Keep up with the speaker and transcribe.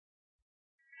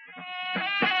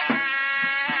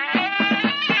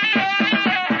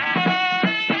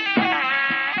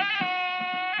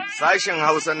Sashen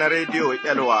Hausa na Rediyo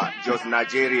Elwa Jos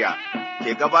Nigeria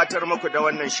ke gabatar muku da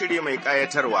wannan shiri mai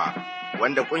ƙayatarwa,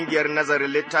 wanda ƙungiyar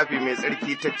nazarin littafi mai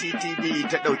tsarki ta TTV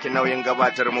ta ɗauki nauyin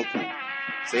gabatar muku.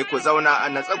 Sai ku zauna a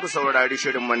natsa ku saurari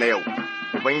shirinmu na yau,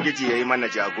 Ubangiji ya yi mana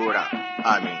jagora.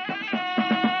 Amin.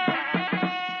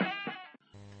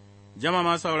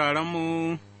 Jama'a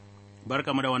sauraronmu,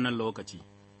 barkamu da wannan lokaci.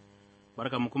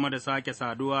 Barkamu kuma da sake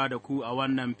saduwa da ku a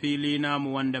wannan fili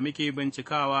namu wanda muke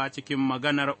bincikawa cikin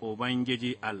maganar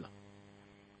Ubangiji Allah.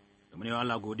 Domin yau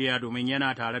Allah godiya domin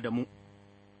yana tare da mu,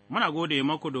 muna gode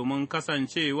maku domin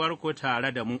kasancewarku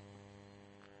tare da mu.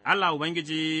 Allah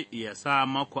Ubangiji ya sa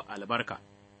maku albarka.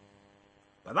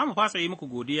 Ba za mu fasa yi muku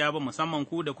godiya ba musamman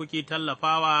ku da kuke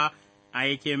tallafawa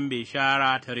aikin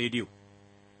bishara ta rediyo.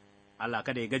 Allah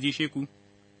kada ya gaji ku.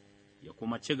 Ya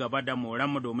kuma ci gaba da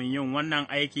moranmu domin yin wannan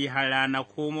aiki har rana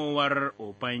komowar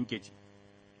Ubangiji.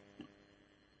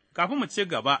 Kafin mu ci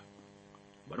gaba,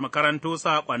 bari mu karanto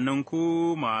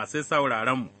saƙonninku masu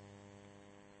sauraronmu.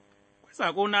 Akwai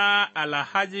saƙo na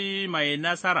Alhaji Mai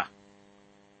Nasara,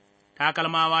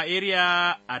 Takalmawa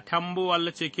area a Tambuwal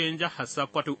cikin jihar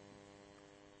Sokoto,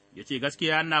 ya ce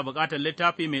gaskiya ina buƙatar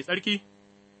littafi mai tsarki,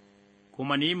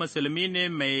 kuma ni musulmi ne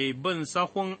mai bin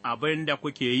sahun abin da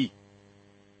kuke yi.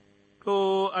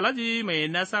 To, Alhaji Mai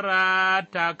Nasara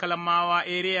Takalmawa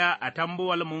area a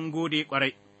Tambuwal mun gode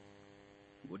ƙwarai,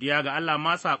 godiya ga Allah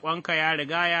ma saƙonka ya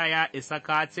riga ya isa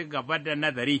ka ci gaba da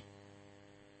nazari,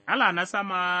 Allah na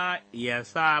sama ya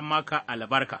sa maka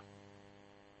albarka.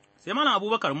 Sai mana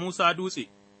Abubakar Musa Dutse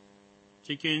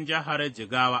cikin jihar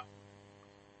Jigawa,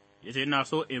 ya ce, ina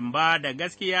so in ba da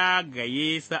gaskiya ga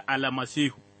Yesu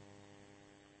Almasihu.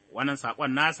 Wannan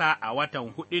saƙon nasa a watan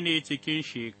 4 ne cikin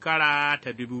shekara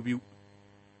ta 2020,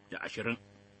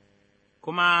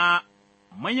 kuma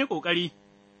mun yi ƙoƙari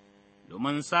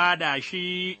domin sada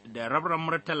shi da Rabran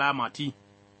Murtala Mati,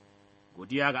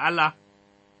 godiya ga Allah,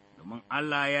 domin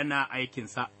Allah yana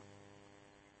aikinsa.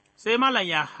 Sai Malam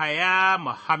Yahaya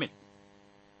Muhammad,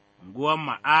 unguwan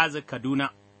Ma'azu Kaduna,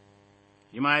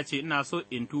 shi ma ya ce, ina so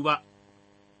in tuba,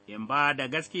 in ba da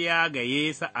gaskiya ga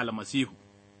Yesu Almasihu.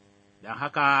 Don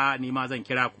haka ni ma zan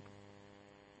kira ku,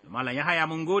 Malam Yahaya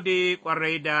mun gode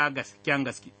ƙwarai da gasken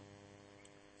gaske.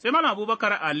 Sai Malam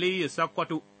Abubakar Aliyu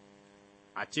Sakkwato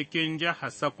a cikin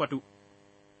jihar Sakkwato,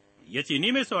 ya ce,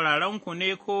 Ni mai sauraronku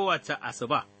ne kowace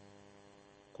asuba,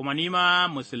 kuma ni ma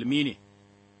musulmi ne,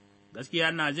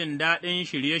 gaskiya na jin daɗin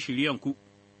shirye-shiryenku.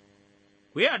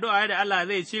 Ku yi addu'a da Allah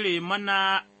zai cire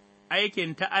mana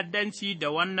aikin ta'addanci da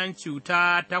wannan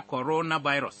cuta ta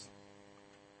coronavirus.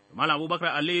 Malam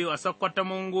Abubakar Aliyu a Sakkwata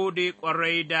mun gode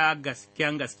ƙwarai da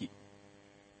gasken gaske.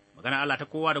 Magana Allah ta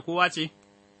kowa da kowa ce,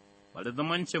 bari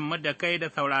zumuncin mu da kai da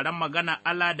sauraron magana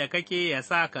Allah da kake ya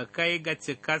sa ka kai ga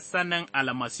cikar sanin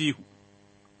Almasihu.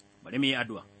 Bari mu yi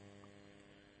addu'a.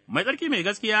 Mai tsarki mai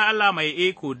gaskiya Allah mai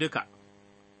iko duka,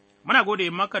 muna gode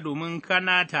maka domin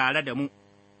kana tare da mu.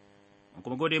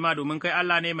 Kuma gode ma domin kai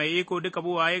Allah ne mai iko duka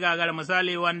buwaye gagar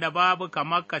misali wanda babu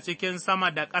kamar ka cikin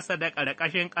sama da ƙasa da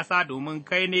ƙarƙashin ƙasa domin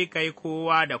kai ne kai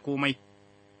kowa da komai,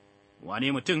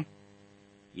 wane mutum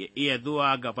ya iya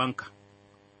zuwa gabanka.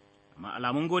 Amma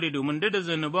alamun gode domin duk da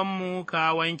zunubanmu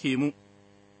ka wanke mu,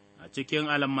 a cikin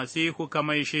Almasihu ka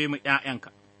maishe mu ’ya'yanka.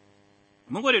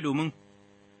 Mun gode domin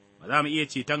ba za mu iya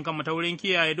ceton kanmu ta wurin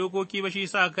kiyaye dokoki ba, shi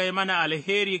sa kai mana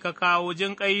alheri ka kawo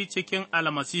jinƙai cikin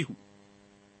Almasihu.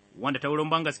 Wanda ta wurin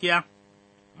bangaskiya,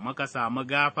 muka samu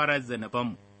gafarar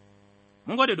zunubanmu.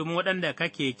 Mun gode domin waɗanda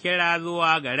kake kira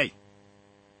zuwa ga rai,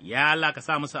 ya Allah ka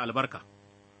sa musu albarka,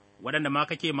 waɗanda ma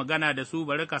kake magana da su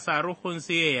bari ka sa ruhun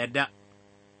su ya yadda,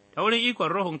 ta wurin ikon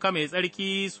ruhunka mai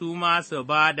tsarki su ma su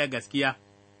ba da gaskiya.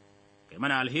 Kai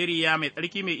mana alheri ya mai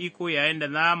tsarki mai iko yayin da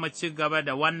za mu ci gaba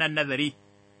da wannan nazari,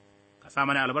 ka sa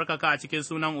mana albarkaka a cikin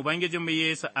sunan Ubangijinmu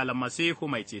Yesu Almasihu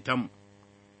mai cetonmu.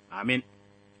 Amin.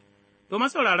 To,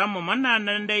 masauraranmu, muna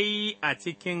nan dai a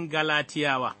cikin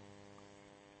Galatiyawa,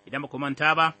 idan ba ku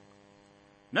manta ba,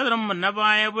 nazarinmu na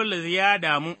baya Bulus ya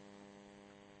damu,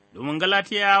 domin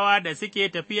Galatiyawa da suke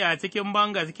tafiya cikin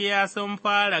bangaskiya sun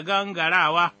fara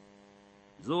gangarawa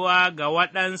zuwa ga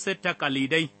waɗansu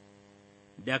takalidai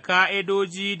da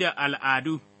ka'idoji da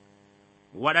al'adu,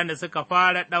 waɗanda suka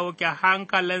fara ɗauke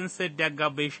hankalinsu daga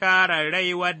bisharar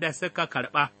rai wadda suka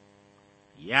karɓa,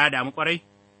 ya damu ƙwarai.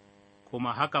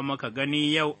 Kuma haka muka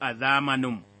gani yau a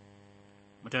zamaninmu,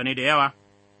 mutane da yawa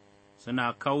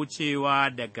suna kaucewa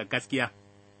daga gaskiya,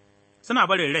 suna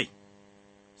barin rai,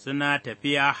 suna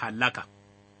tafiya hallaka,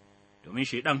 domin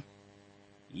Shaiɗan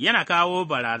yana kawo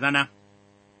barazana,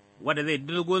 wadda zai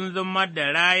dugunzumar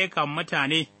da rayukan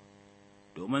mutane,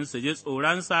 domin su ji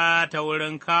tsoronsa ta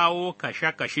wurin kawo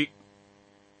kashe-kashe,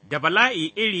 da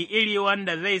bala'i iri-iri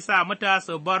wanda zai sa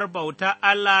su bar bauta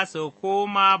Allah su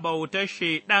koma bautar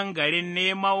Shaiɗan garin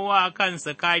neman wa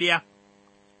kansu kariya,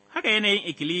 haka yanayin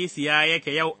ikkilisiya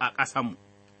yake yau a ƙasanmu.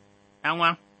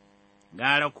 ‘Yanwa,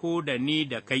 gara ko da ni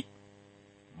da kai,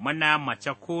 muna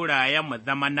mace korayen mu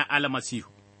zama na almasihu,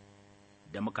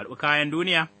 da mu karɓi kayan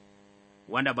duniya,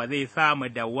 wanda ba zai sa mu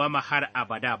dawwama har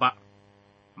abada ba,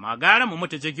 ma gara mu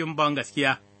mutu cikin ban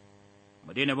gaskiya,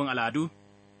 mu daina bin al'adu,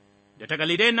 da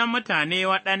takalidai na mutane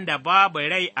waɗanda babu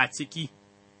rai a ciki,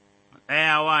 mu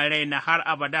tsayawa rai na har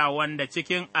abada wanda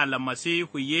cikin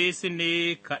almasihu Yesu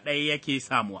ne kaɗai yake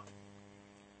samuwa.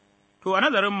 To, a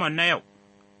nazarinmu na yau,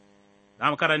 za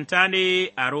mu karanta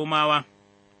ne a Romawa,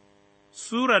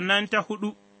 Surar nan ta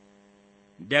 4,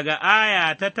 daga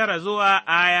aya ta 9 zuwa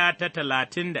aya ta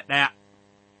 31.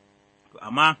 To,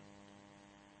 amma,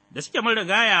 da suke mun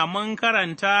rigaya mun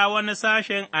karanta wani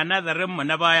sashen a nazarinmu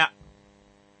na baya,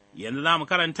 yanzu za mu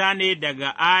karanta ne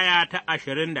daga aya ta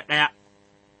 21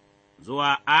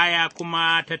 zuwa aya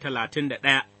kuma ta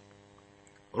 31.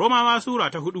 Romawa Sura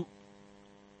ta 4,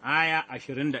 aya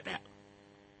 21.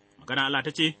 Magana Allah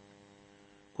ta ce,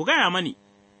 Ku gaya mani,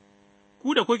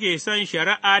 ku da kuke son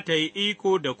shari'a ta yi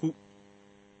iko da ku,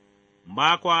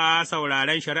 ba kwa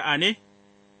sauraren shari'a ne?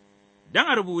 Don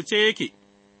a rubuce yake,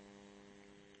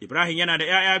 Ibrahim yana da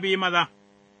 ’ya'ya biyu maza,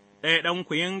 ɗaya ɗan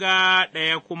kuyinga,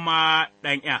 ɗaya kuma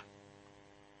ɗan ’ya.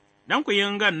 Ɗan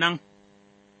kuyingan nan,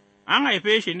 an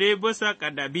haife shi ne bisa ga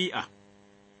ɗabi'a,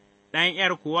 ɗan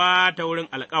 ’yar kuwa ta wurin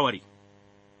alkawari,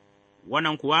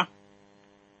 wannan kuwa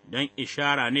don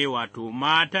ishara ne wato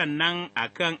matan nan a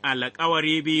kan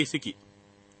alkawari biyu suke,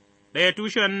 ɗaya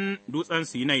tushen dutsen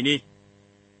Sinai ne,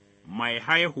 mai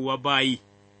haihuwa bayi,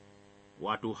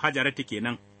 wato Hajaratu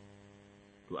kenan.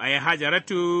 To, ai,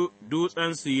 Hajaratu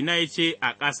dutsen Sinai ce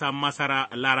a ƙasar Masara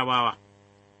Larabawa,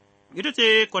 ita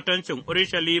ce kwatancin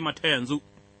Urushalima ta yanzu,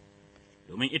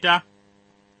 domin ita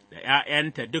da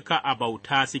 ’ya'yanta duka a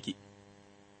bauta suke,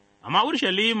 amma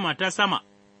Urushalima ta sama,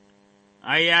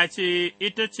 ai, ya ce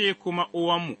ita ce kuma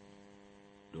uwanmu,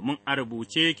 domin a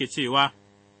rubuce ke cewa,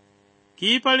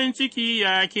 Ki farin ciki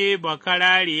ya ke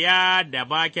bakarariya da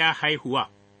ba kya haihuwa,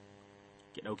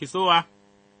 ki ɗauki sowa,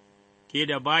 ke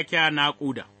da ba kya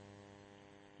naƙuda,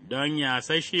 don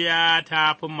yasasshiya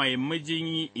ta fi mai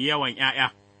mijin yawan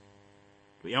 ’ya'ya.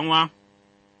 To, ’yanwa,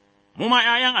 mu ma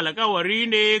 ’ya'yan alkawari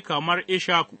ne kamar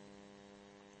Ishaku,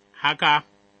 haka,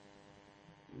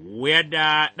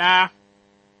 yadda ɗa,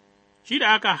 shi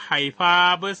da aka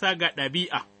haifa bisa ga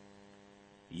ɗabi'a,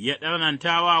 ya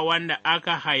tsanantawa wanda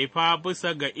aka haifa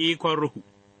bisa ga ikon Ruhu,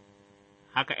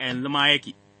 haka yanzu ma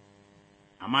yake,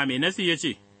 amma me Nasi ya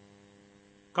ce,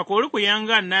 Ka kori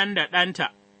kuyangan nan da ɗanta,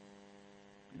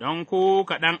 don ko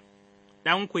kaɗan,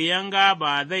 ɗan kuyanga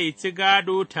ba zai ci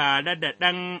gado tare da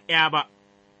ɗan ’ya ba,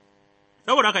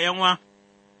 saboda haka ’yan'uwa,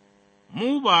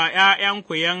 mu ba ’ya'yan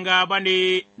kuyanga ba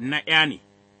ne na ’ya ne,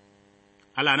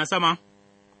 Allah na sama,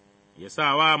 ya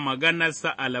sa wa maganarsa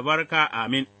albarka,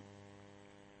 amin.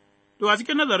 To, a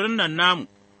cikin nazarin nan namu,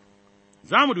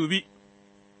 za mu dubi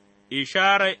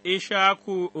isharar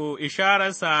Ishaku,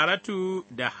 isharar Saratu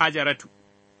da Hajaratu,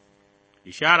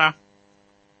 ishara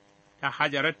ta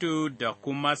Hajaratu da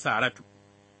kuma Saratu.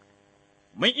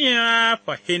 Mun iya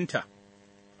fahimta,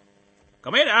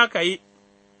 kamar yadda aka yi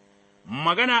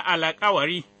magana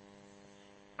alƙawari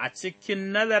a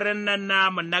cikin nazarin nan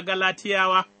namu na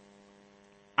Galatiyawa,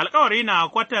 alƙawari na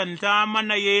kwatanta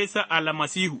mana Yesu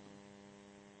almasihu,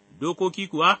 dokoki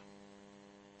kuwa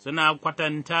suna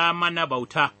kwatanta mana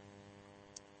bauta.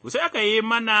 Sai aka yi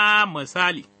mana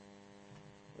misali,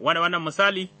 wannan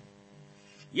misali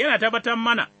yana tabbatar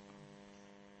mana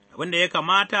abin da ya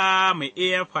kamata mu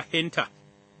iya fahimta,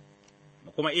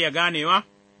 mu kuma iya ganewa,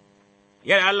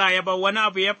 yadda Allah ya bar wani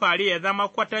abu ya faru ya zama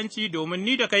kwatanci domin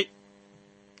ni da kai,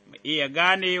 mu iya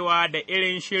ganewa da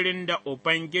irin shirin da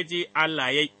Ubangiji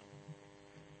Allah ya yi.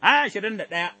 Aya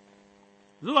 21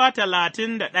 zuwa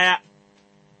 31,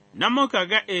 nan muka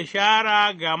ga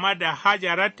ishara game da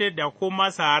Hajaratu da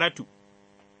kuma Saratu,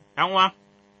 ’yan'uwa,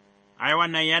 ai,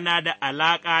 wannan yana da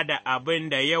alaƙa da abin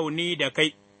da yau ni da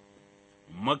kai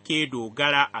muke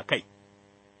dogara a kai.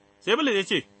 Sai Bulus ya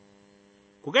ce,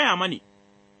 Ku gaya mani,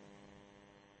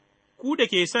 ku da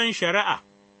ke son shari'a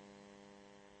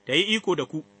ta yi iko da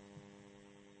ku,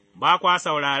 ba kwa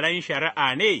sauraren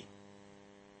shari'a ne?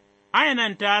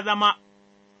 Ayanan ta zama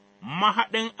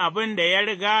mahaɗin abin da ya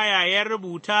riga ya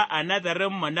rubuta a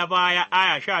nazarinmu na baya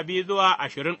aya 12 zuwa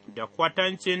 20 da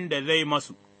kwatancin da zai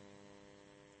masu,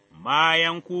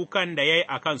 bayan kukan da ya yi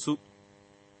a kansu,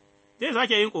 zai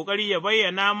sake yin ƙoƙari ya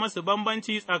bayyana masu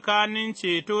bambanci tsakanin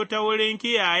ceto ta wurin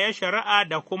kiyaye shari'a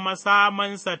da kuma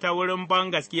samunsa ta wurin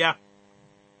bangaskiya.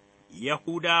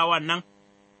 Yahudawan nan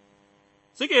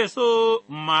suke so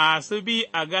masu bi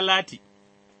a Galati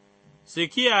su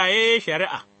kiyaye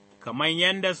shari'a kamar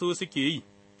yadda su suke yi,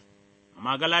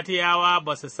 amma Galatiyawa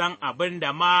ba su san abin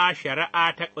da ma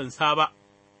shari'a ta ƙunsa ba,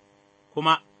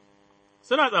 kuma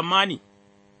suna tsammani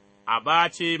aba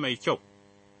ce mai kyau,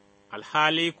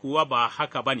 alhali kuwa ba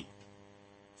haka ba ne.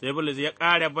 Sai Bulus ya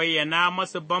ƙara bayyana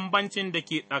masu bambancin da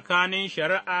ke tsakanin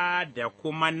shari'a da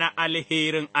kuma na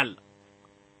alherin Allah.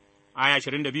 Aya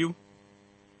 22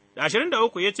 da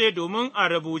 23 ya ce, Domin a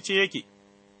rubuce yake,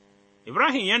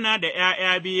 Ibrahim yana da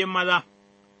 ’ya'ya biyun maza,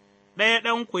 ɗaya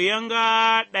ɗan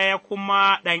kuyanga, ɗaya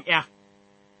kuma ɗan ’ya,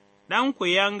 ɗan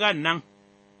kuyangan nan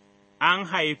an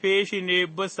haife shi ne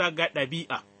bisa ga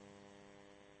ɗabi'a,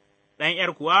 ɗan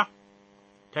 ’yar kuwa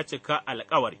ta cika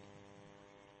alkawari.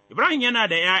 Ibrahim yana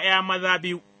da ’ya'ya maza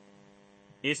biyu,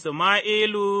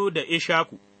 Isma'ilu da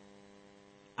Ishaku,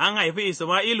 an haifi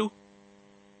Isma'ilu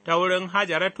ta wurin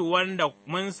Hajaratu wanda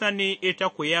mun sani ita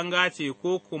kuyanga ce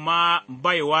ko kuma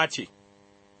baiwa ce,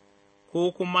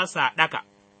 ko kuma saɗaka,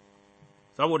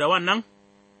 saboda wannan,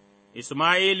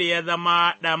 Isma'ilu ya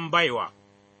zama ɗan baiwa.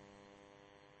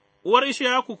 Uwar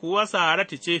Ishaku kuwa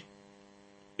Saratu ce,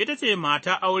 ita ce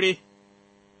mata aure,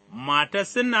 mata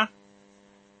Sinna,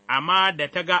 amma da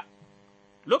ta ga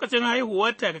lokacin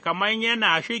haihuwarta kamar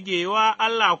yana shigewa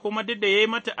Allah kuma duk da ya yi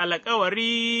mata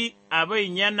alkawari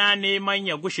abin yana neman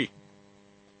ya gushe,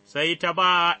 sai ta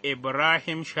ba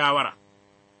Ibrahim shawara,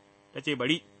 ta ce,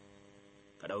 Bari,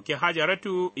 ka ɗauki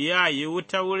Hajaratu ya yi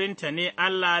wuta wurinta ne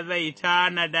Allah zai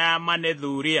tanada mana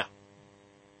zuriya.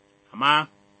 Amma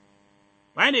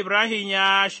bayan Ibrahim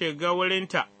ya shiga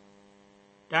wurinta,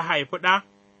 ta haifi ɗa,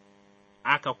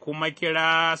 aka kuma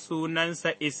kira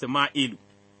sunansa Isma'ilu.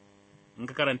 In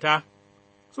ka karanta,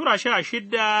 Sura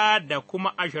 16 da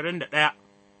kuma 21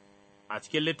 a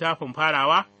cikin littafin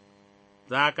farawa,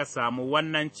 za ka samu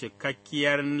wannan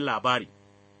cikakkiyar labari.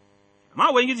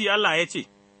 Amma Ubangiji Allah ya ce,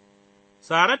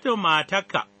 Saratu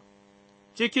matarka,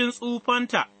 cikin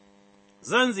tsufanta,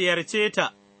 zan ziyarce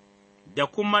ta, da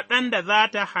kuma ɗan da za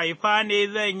ta haifa ne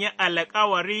zan yi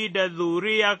alkawari da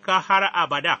zuriyarka har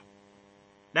abada,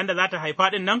 ɗan da za ta haifa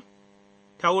ɗin nan,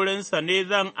 ta wurinsa ne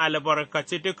zan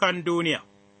albarkaci dukan duniya.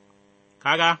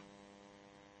 Kaga,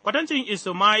 kwatancin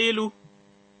Isma'ilu,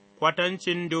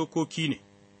 kwatancin dokoki ne,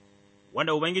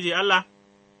 wanda Ubangiji Allah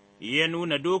ya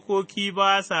nuna dokoki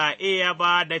ba sa iya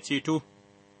ba da ceto,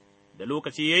 da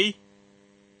lokaci ya yi,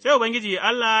 sai Ubangiji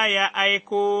Allah ya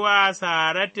aiko wa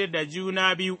Saratu da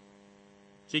juna biyu,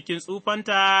 cikin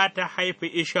tsufanta ta haifi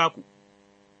Ishaku,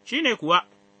 shi ne kuwa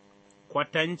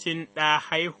kwatancin ɗa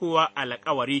haihuwa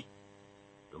alkawari,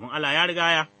 domin Allah ya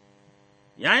riga ya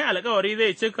yi alkawari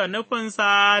zai cika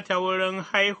nufinsa ta wurin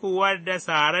haihuwar da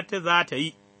Saratu za ta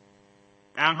yi,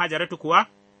 ɗan Hajaratu kuwa,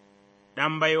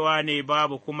 ɗan baiwa ne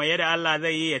babu kuma yadda Allah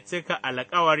zai yi ya cika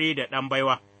alkawari da ɗan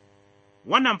baiwa.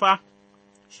 Wannan fa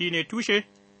shi ne tushe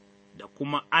da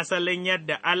kuma asalin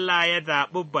yadda Allah ya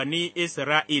zaɓi bani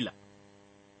Isra'ila,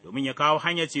 domin ya kawo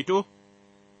hanyar ceto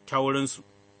ta wurinsu.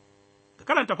 Ka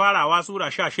karanta farawa Sura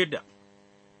 16 da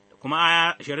kuma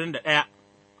aya 21,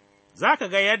 za ka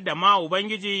ga yadda ma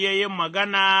Ubangiji ya yi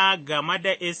magana game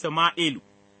da Isma'ilu,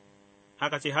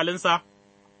 haka ce halinsa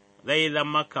zai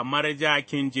zama kamar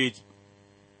jakin jeji,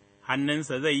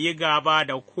 hannunsa zai yi gaba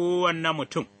da kowane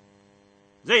mutum,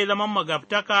 zai zama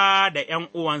magabtaka da ’yan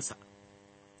uwansa,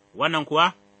 wannan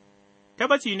kuwa,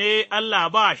 tabbaci ne Allah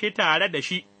ba shi tare da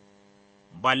shi,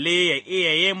 balle ya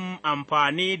iya yin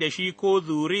amfani da shi ko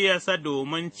zuriyarsa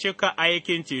domin cika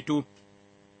aikin ceto,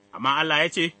 amma Allah ya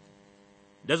ce,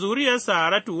 Da zuriyar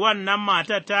Saratu wannan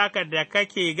matar taka da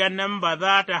kake ganin ba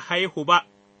za ta haihu ba,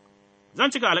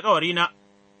 zan cika alkawarina,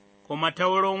 kuma ta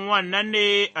wurin wannan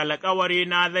ne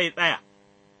alkawarina zai tsaya,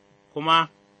 kuma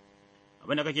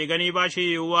abin da kake gani ba shi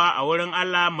yiwuwa a wurin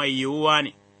Allah mai yiwuwa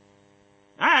ne.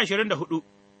 Aya 24,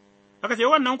 aka ce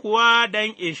wannan kuwa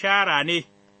don ishara ne,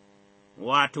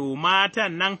 wato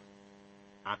matan nan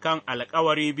a kan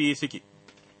alkawari biyu suke,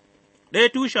 ɗaya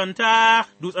tushenta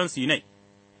dutsen Sinai,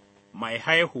 mai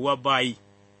haihuwa bayi,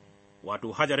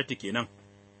 wato Hajaratu kenan.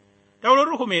 Ta wurin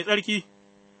Ruhu Mai Tsarki,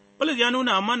 Bulus ya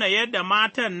nuna mana yadda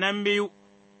matan nan biyu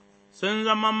sun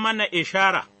zama mana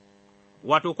ishara,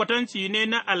 wato kwatanci ne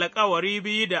na alkawari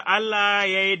biyu da Allah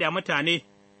ya yi da mutane.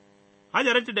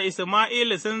 Hajaratu da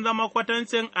Isma'ilu sun zama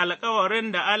kwatancin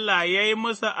alkawarin da Allah ya yi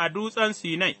musu a dutsen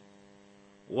Sinai,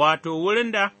 wato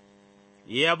wurin da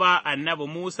ya ba annabi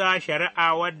Musa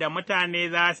shari'a wadda mutane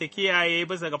za su kiyaye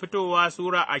bisa ga Fitowa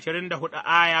Sura 24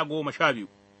 aya 12.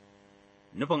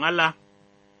 Nufin Allah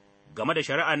game da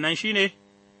shari'an nan shi ne,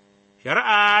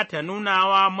 shari'a ta nuna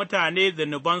wa mutane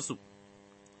zunubansu,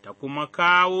 ta kuma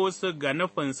kawo su ga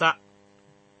nufinsa,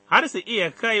 har su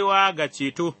iya kaiwa ga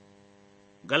ceto.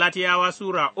 Galatiyawa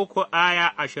Sura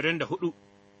 3:24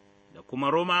 da kuma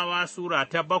Romawa Sura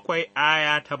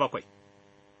 7:7.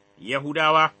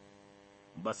 Yahudawa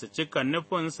ba su cika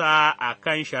nufinsa a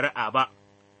kan shari'a ba,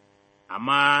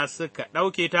 amma suka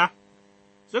ɗauke ta,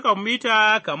 suka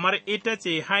mita kamar ita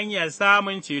ce hanyar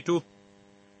samun ceto.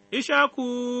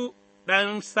 Ishaku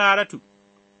ɗan Saratu,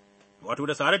 wato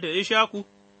da Saratu da Ishaku,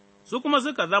 su kuma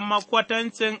suka zama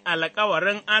kwatancin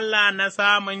alkawarin Allah na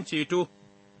samun ceto,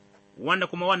 wanda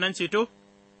kuma wannan ceto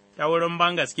ta wurin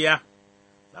bangaskiya.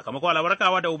 Sakamakon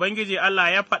albarkawa da Ubangiji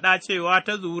Allah ya faɗa cewa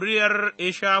ta zuriyar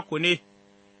Ishaku ne,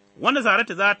 wanda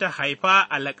Saratu za ta haifa,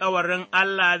 alkawarin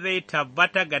Allah zai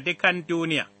tabbata ga dukan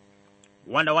duniya,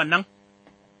 wanda wannan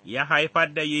ya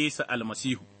haifar da Yesu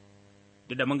almasihu.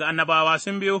 Duk da mun ga annabawa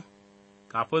sun biyo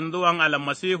kafin zuwan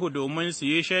almasihu domin su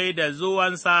yi shaida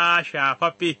zuwansa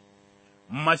shafaffe,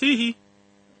 Masihi,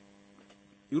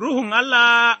 Ruhun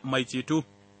Allah mai ceto.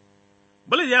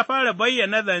 Bulus ya fara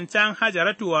bayyana zancen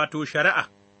Hajaratu wato shari'a,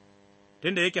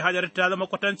 tunda yake Hajaratu ta zama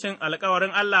kwatancin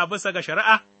alkawarin Allah bisa ga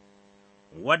shari'a,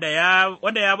 wanda ya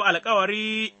bi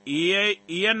alkawari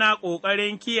yana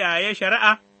ƙoƙarin kiyaye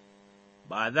shari'a,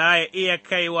 ba za ya iya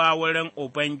kaiwa wurin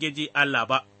Ubangiji Allah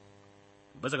ba,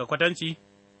 bisa ga kwatanci,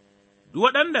 duk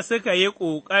waɗanda suka yi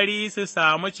ƙoƙari su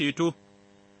samu ceto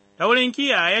ta wurin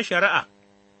kiyaye shari'a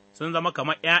sun zama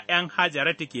kamar ’ya'yan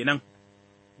Hajaratu kenan,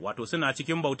 wato suna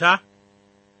cikin bauta,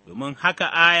 domin haka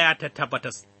aya ta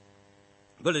tabbatas.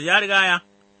 Bulus ya riga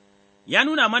ya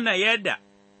nuna mana yadda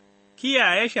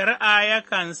kiyaye shari'a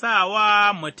yakan sa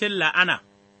wa mutum la'ana,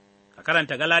 ka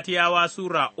karanta Galatiyawa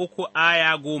Sura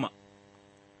 3:10.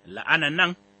 La'anan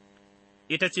nan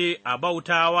ita ce a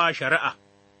bautawa shari'a,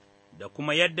 da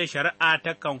kuma yadda shari'a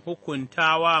takan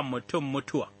hukunta wa mutum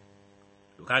mutuwa.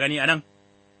 To, ka gani a nan,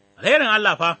 alherin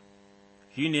Allah fa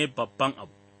shi ne babban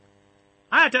abu.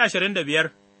 Aya ta 25,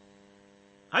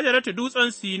 Hajaratu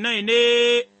dutsen Sinai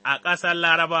ne a ƙasar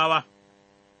Larabawa,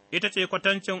 ita ce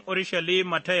kwatancin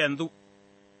Urushalima ta yanzu,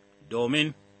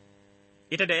 domin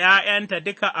ita da ’ya'yanta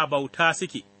duka a bauta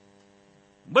suke.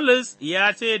 Bulus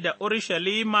ya ce da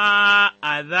Urushalima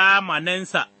a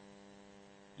zamaninsa,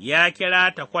 ya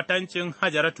kira ta kwatancin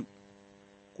Hajaratu,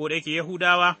 ko da yake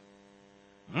Yahudawa,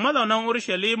 mazaunan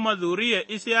Urushalima zuriyar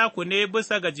Isiyaku ne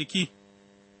bisa ga jiki,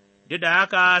 duk da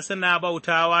haka suna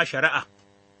bautawa shari'a,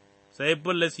 sai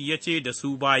Bulus ya ce da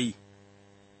su bayi,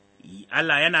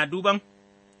 Allah yana duban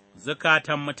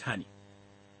zukatan mutane.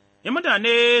 In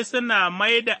mutane suna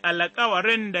mai da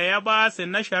alkawarin da ya ba su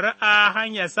na shari'a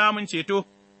hanyar samun ceto,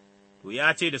 to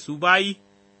ya ce da su bayi,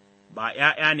 ba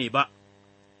 ’ya'ya ne ba,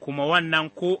 kuma wannan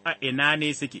ko a ina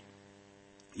ne suke.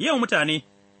 Yau mutane,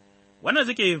 wannan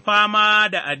suke fama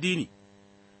da addini,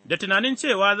 da tunanin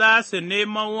cewa za su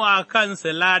neman wa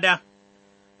kansu lada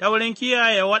ta wurin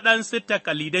kiyaye waɗansu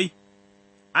takalidai,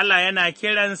 Allah yana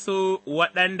kiransu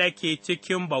waɗanda ke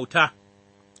cikin bauta.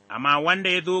 Amma wanda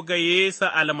ya zo ga Yesu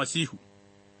almasihu,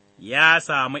 ya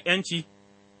samu ’yanci,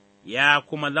 ya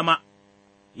kuma zama,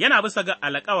 yana bisa ga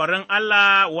alkawarin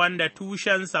Allah wanda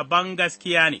tushensa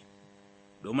bangaskiya ne,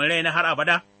 domin rai na har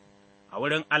abada, a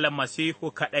wurin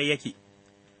almasihu kaɗai yake,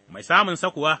 mai samunsa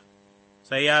kuwa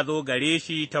sai ya zo gare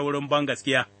shi ta wurin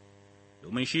bangaskiya,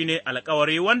 domin shi ne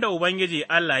alkawari wanda Ubangiji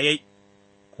Allah ya yi,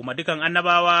 kuma dukan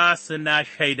annabawa suna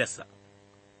shaidarsa.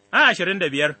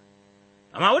 25.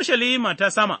 Amma Urushalima ta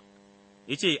sama,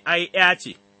 yace, ai, ’ya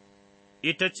ce,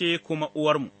 ita ce kuma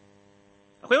uwarmu,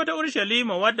 akwai wata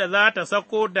Urushalima wadda za ta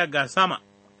sako daga sama,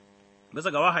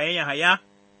 bisa ga wahayin Yahaya,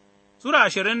 Sura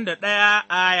 21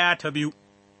 aya ta 2.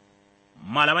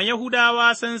 Malaman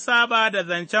Yahudawa sun saba da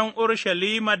zancen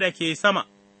Urushalima da ke sama,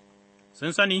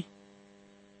 sun sani,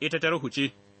 ita ta Ruhu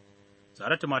ce,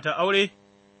 Saratu matar aure,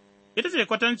 ita ce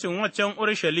kwatancin waccan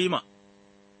Urushalima,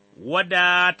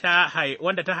 wanda ta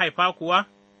haifa kuwa,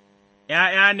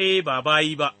 ’ya'ya ne ba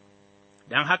bayi ba,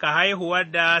 don haka haihuwar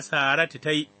da Saratu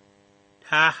ta yi,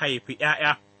 ta haifi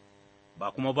 ’ya'ya,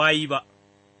 ba kuma bayi ba,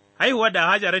 haihuwar da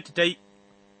Hajaratu ta yi,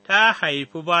 ta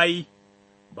haifi bayi,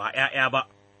 ba ’ya'ya ba,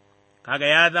 kaga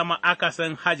ya zama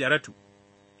akasin Hajaratu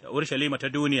da Urushalima ta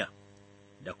duniya,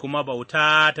 da kuma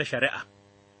bauta ta shari'a.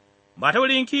 Ba ta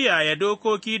wurin kiyaye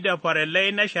dokoki da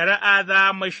farillai na shari'a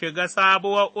za mu shiga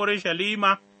sabuwar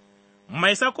Urushalima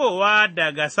mai sakowa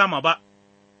daga sama ba,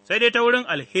 sai dai ta wurin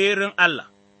alherin Allah,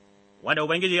 wanda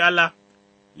Ubangiji Allah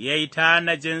ya yi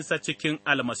tanajinsa cikin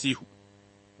almasihu,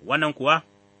 wannan kuwa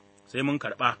sai mun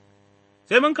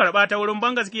karɓa ta wurin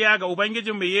bangaskiya ga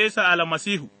Ubangijinmu Yesu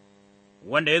almasihu,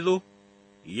 wanda ya zo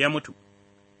ya mutu,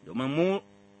 domin mu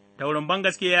ta wurin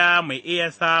bangaskiya mai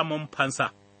iya samun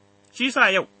fansa, shi sa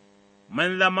yau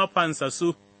mun zama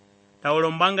fansassu ta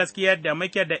wurin bangaskiyar da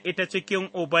muke da ita cikin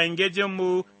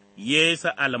Ubangijinmu Yesu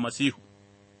almasihu.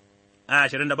 A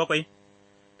 27,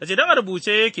 ta ce, don a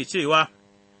rubuce yake cewa,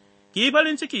 Ki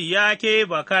farin ciki ya ke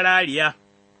bakarariya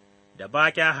da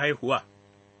ba kya haihuwa,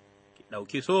 ki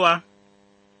ɗauki sowa,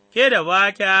 ke da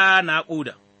ba kya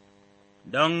naƙuda,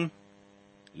 don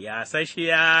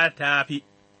yasasshiya ta fi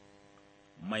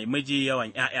mai miji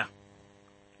yawan ’ya'ya.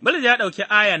 Bulus ya ɗauki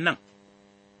ayan nan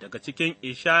daga cikin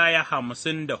Ishaya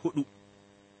 54,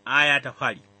 aya ta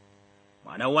fari,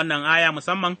 ma'anar wannan aya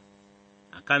musamman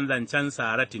a kan zancen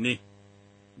Saratu ne,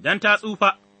 don ta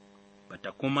tsufa, ba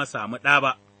ta kuma samu ɗa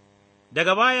ba,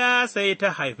 daga baya sai ta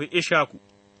haifi Ishaku,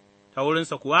 ta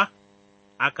wurinsa kuwa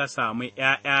aka samu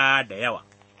 ’ya'ya da yawa,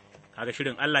 kaga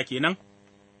shirin Allah kenan,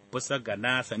 bisa ga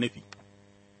nasa nufi.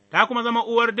 Ta kuma zama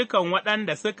uwar dukan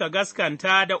waɗanda suka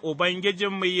gaskanta da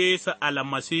Ubangijinmu Yesu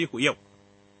almasihu yau.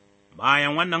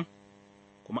 Bayan wannan,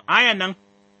 kuma ayan nan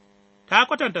ta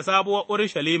kwatanta sabuwar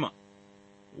Urushalima,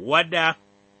 wadda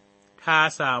ta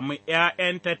sami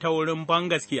 ’ya'yanta ta wurin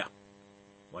bangaskiya,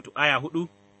 wato aya 4,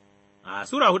 a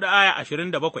Sura 4 aya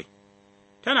 27,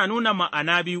 tana nuna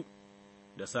ma'ana biyu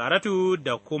da Saratu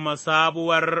da kuma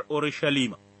sabuwar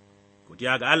Urushalima.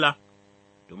 Godiya ga Allah,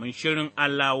 domin shirin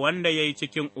Allah wanda ya yi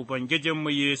cikin Ubangijinmu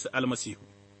Yesu almasihu.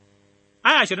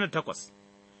 Aya 28,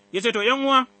 ya ce, To,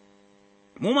 ’yan'uwa,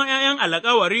 mu ma ’ya'yan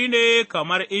alkawari ne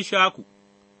kamar Ishaku,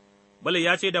 Bulus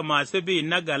ya ce da masu bi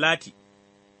na Galati,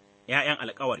 ’ya'yan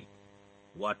alkawari,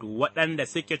 wato waɗanda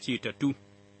suke cetattu,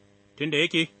 tunda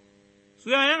yake, su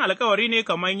 ’ya'yan alkawari ne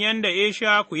kamar yadda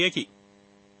Ishaku yake,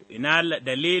 ina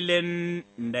dalilin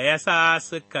da ya sa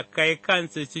suka kai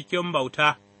kansu cikin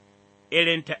bauta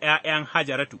irin ta ’ya'yan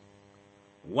Hajaratu,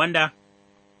 wanda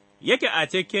yake a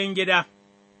cikin gida,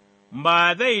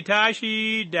 ba zai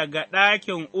tashi daga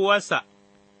ɗakin uwarsa,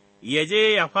 ya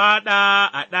je ya fāɗa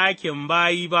a ɗakin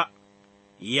bayi ba,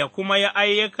 ya kuma yi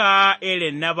ayyuka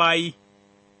irin na bayi,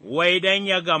 wai don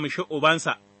ya gamshi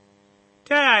ubansa,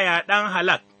 ta yaya ɗan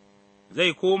halak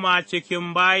zai koma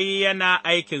cikin bayi yana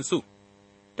aikinsu,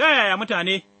 ta yaya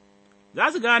mutane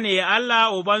za su gane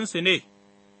Allah ubansu ne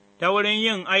ta wurin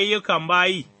yin ayyukan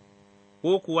bayi,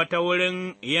 ko kuwa ta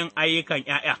wurin yin ayyukan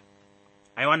 ’ya'ya,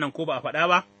 ai, wannan ko ba a faɗa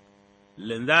ba,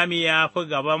 linzami ya fi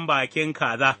gaban bakin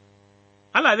kaza.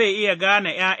 Allah zai iya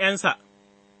gane ’ya'yansa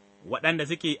waɗanda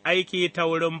suke aiki ta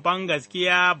wurin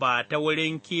bangaskiya ba ta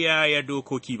wurin kiyaye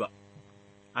dokoki ba.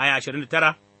 Aya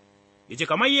 29, ya ce,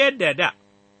 Kamar yadda da,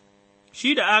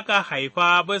 shi da aka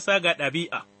haifa bisa ga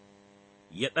ɗabi'a,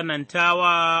 ya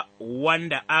tsanantawa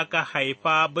wanda aka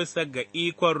haifa bisa ga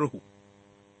ikon Ruhu,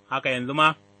 haka yanzu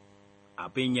ma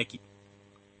abin yake.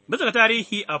 Bisa ga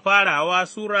tarihi a farawa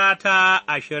Sura ta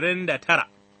 21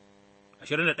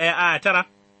 aya 9,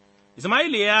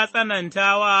 Isma'il ya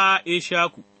tsananta wa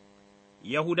Ishaku,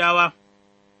 Yahudawa,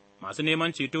 masu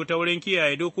neman ceto ta wurin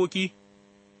kiyaye dokoki,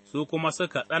 su kuma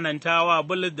suka tsananta wa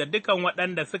Bulus da dukan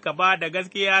waɗanda suka ba da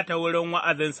gaskiya ta wurin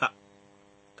wa'azinsa.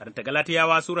 Karanta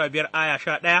Galatiyawa Sura 5 aya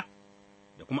 11,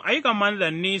 da kuma ayyukan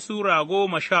manzanni Sura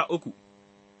 13,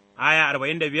 aya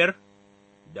 45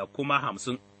 da kuma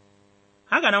 50.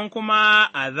 Haka nan kuma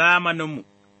a zamaninmu,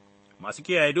 masu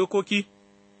kiyaye dokoki,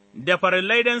 da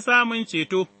farillai don samun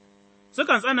ceto,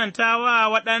 sukan tsananta wa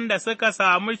waɗanda suka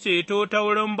samu ceto ta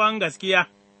wurin bangaskiya,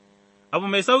 abu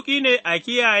mai sauƙi ne a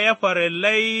kiyaye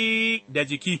farillai da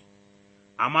jiki,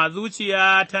 amma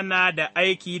zuciya tana da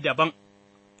aiki daban,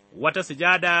 wata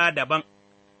sujada daban,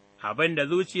 abin da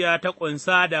zuciya ta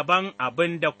ƙunsa daban,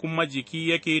 abin da kuma jiki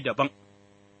yake daban,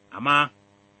 amma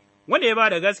wanda ya ba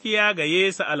da gaskiya ga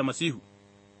Yesu almasihu,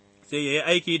 sai ya yi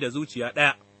aiki da zuciya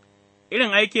ɗaya,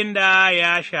 irin aikin da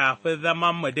ya shafi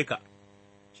zamanmu duka.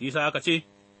 Shi sa aka ce,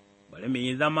 Bari mu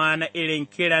yi zama na irin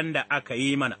kiran da aka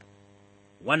yi mana,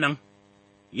 wannan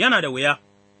yana da wuya,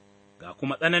 ga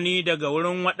kuma tsanani daga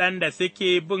wurin waɗanda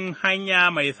suke bin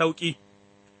hanya mai sauƙi,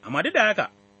 amma duk da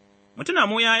haka, mutuna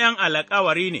mu ’ya'yan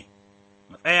alkawari ne,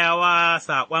 mu tsayawa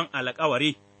saƙon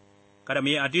alkawari, kada mu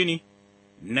yi addini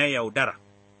na yaudara,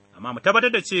 amma mu tabbatar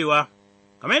da cewa,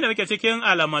 kamar yadda muke cikin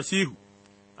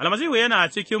almasihu yana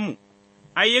cikinmu.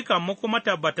 Ayyukanmu kuma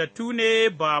tabbatattu ne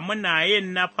ba muna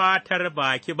yin na fatar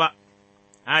baki ba.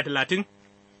 Aya 30,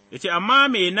 ya ce, Amma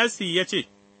me Nassi ya ce,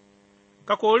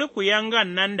 Ka kori kuyangan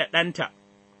nan da ɗanta,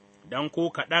 don ko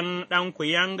kaɗan ɗan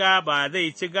kuyanga ba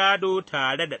zai ci gado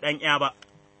tare da ɗan ’ya ba.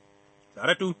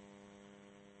 Saratu,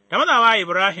 ta matsawa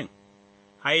Ibrahim,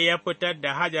 har ya fitar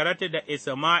da Hajaratu da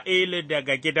Isma'ilu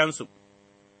daga gidansu,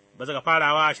 ba ga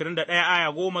farawa 21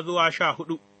 aya 10 zuwa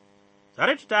 14.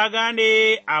 Saratu ta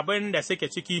gane abin da suke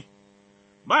ciki,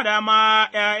 ba dama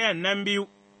 ’ya'yan nan biyu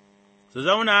su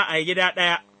zauna a gida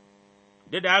ɗaya,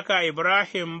 duk da haka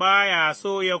Ibrahim ba ya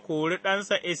so ya kori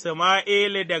ɗansa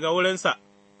Isma'ilu daga wurinsa,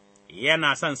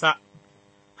 yana son sa,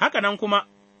 haka nan kuma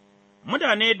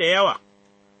mutane da yawa,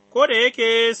 ko da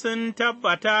yake sun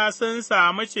tabbata sun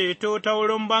sami ceto ta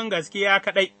wurin bangaskiya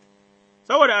kaɗai,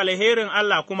 saboda alherin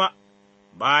Allah kuma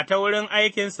ba ta wurin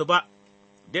aikinsu ba,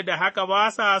 duk da haka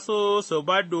ba sa so su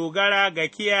bar dogara ga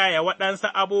kiyaye waɗansu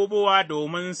abubuwa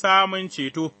domin samun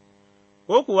ceto,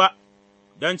 ko kuwa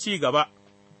don ci gaba,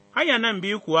 hanyar nan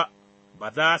biyu kuwa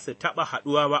ba za su taɓa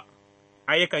haɗuwa ba,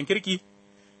 ayyukan kirki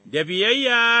da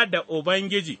biyayya da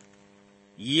Ubangiji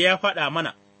ya faɗa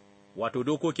mana, wato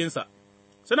dokokinsa,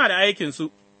 suna da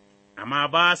aikinsu, amma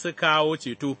ba su kawo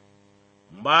ceto,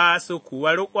 ba su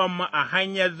kuwa riƙonmu a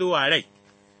hanyar zuwa rai,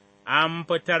 an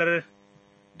fitar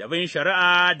da bin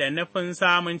shari'a da nufin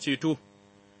samun ceto,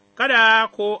 kada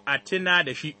ko a tuna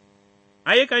da shi,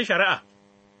 ayyukan shari'a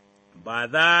ba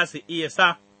za su iya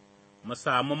sa mu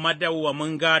samu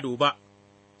madawwamin gado ba,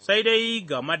 sai dai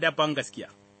game da bangaskiya.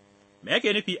 Me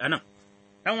yake nufi a nan,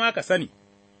 ɗan waka sani,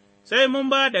 sai mun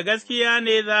ba da gaskiya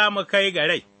ne za mu kai ga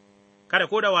rai, kada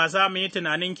ko da wasa mu yi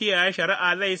tunanin kiyaye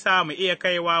shari'a zai sa mu iya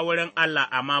kaiwa wurin Allah,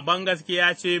 amma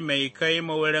bangaskiya ce mai kai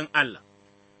mu wurin Allah.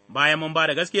 Bayan mun ba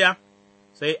da gaskiya,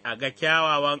 sai a ga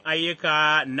kyawawan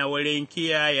ayyuka na wurin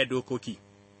kiyaye dokoki.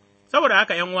 Saboda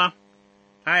haka ’yan'uwa,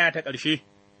 aya ta ƙarshe,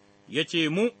 ya ce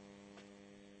mu,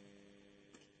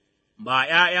 ba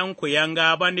 ’ya'yan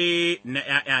kuyanga ba ne na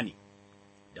 ’ya'ya ne,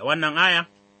 da wannan aya,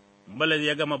 Bulus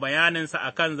ya gama bayaninsa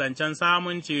a kan zancen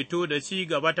samun ceto da ci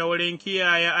gaba ta wurin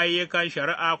kiyaye ayyukan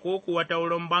shari'a ko kuwa ta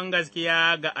wurin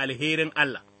bangaskiya ga alherin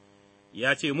Allah,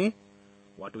 ya ce mu,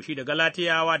 wato shi da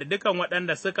Galatiyawa da dukan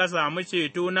waɗanda suka samu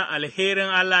ceto na alherin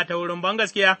Allah ta wurin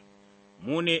bangaskiya,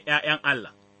 mu ne ’ya'yan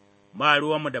Allah, ba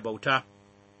ruwanmu da bauta,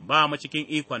 ba mu cikin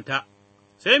ikonta,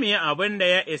 sai mu yi abin da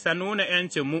ya isa nuna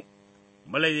 ’yancinmu.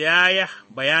 Bulus ya yi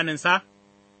bayaninsa,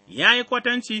 ya yi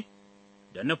kwatanci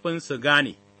da nufin su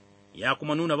gane, ya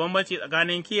kuma nuna bambanci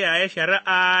tsakanin kiyaye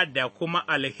shari'a da kuma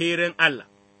alherin Allah,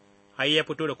 har ya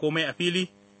fito da komai a fili,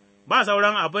 ba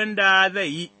sauran abin da zai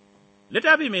yi,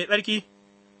 littafi mai tsarki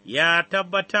ya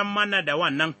tabbatar mana da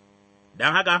wannan,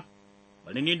 don haka,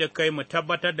 bari ni da kai mu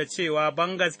tabbatar da cewa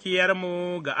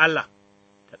bangaskiyarmu ga Allah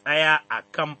ta tsaya a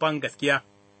kan bangaskiya,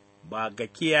 ba ga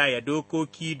kiyaye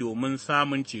dokoki domin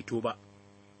samun ceto ba.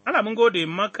 Allah mun gode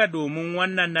maka domin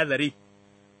wannan nazari,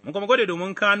 mun kuma gode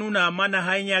domin ka nuna mana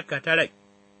hanya ka ta rai,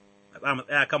 ka za mu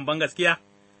tsaya kan bangaskiya,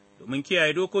 domin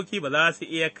kiyaye dokoki ba za su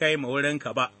iya kai mu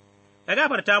wurinka ba. Ka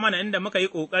gafarta mana inda muka yi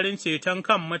ƙoƙarin ceton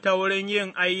kanmu ta wurin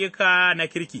yin ayyuka na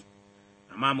kirki,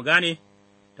 amma mu gane,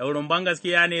 ta wurin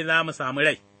bangaskiya ne za mu samu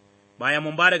rai, bayan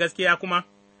mun ba da gaskiya kuma,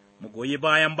 mu goyi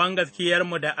bayan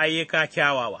bangaskiyarmu da ayyuka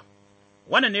kyawawa.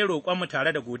 Wannan ne roƙonmu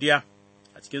tare da godiya,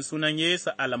 a cikin sunan Yesu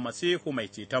almasihu mai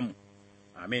cetonmu.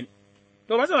 Amin.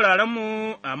 To,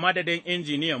 masauraranmu a madadin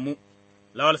injiniyanmu,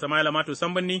 Lawal Sama'ila Mato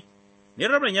Sambunni, ni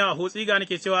Rabin Yawa Hotsiga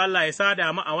nake cewa Allah ya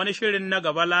sada mu a wani shirin na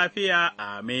gaba lafiya.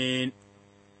 Amin.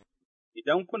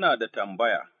 Idan kuna da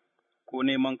tambaya ko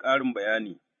neman ƙarin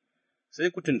bayani, sai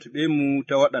ku tuntuɓe mu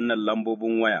ta waɗannan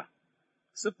lambobin waya,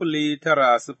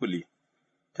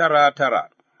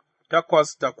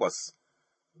 09098takwas-takwas,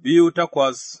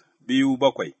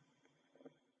 2827,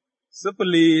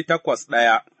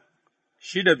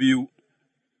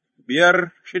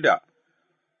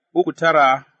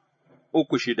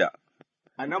 081-62-5-6-3-9-3-6.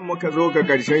 A nan muka zo ga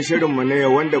ƙarshen shirinmu na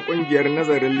yau wanda ƙungiyar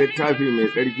nazarin littafi mai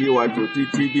tsarki wato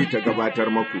TTV ta gabatar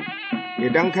maku.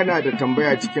 Idan kana da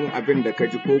tambaya cikin abin da ka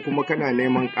ji ko kuma kana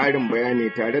neman ƙarin bayani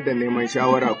tare da neman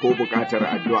shawara ko buƙatar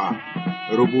addu'a,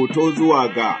 rubuto zuwa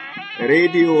ga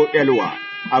Radio Elwa,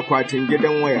 akwatin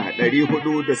gidan waya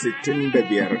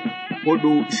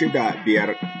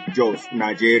 465 Jos,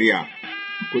 Najeriya.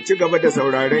 Ku ci gaba da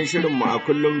sauraron shirinmu a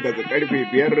kullum daga ƙarfe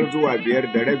 5 zuwa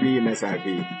 5:30 na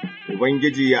safe.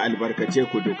 Ubangiji ya albarkace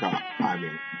ku duka.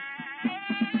 Amin.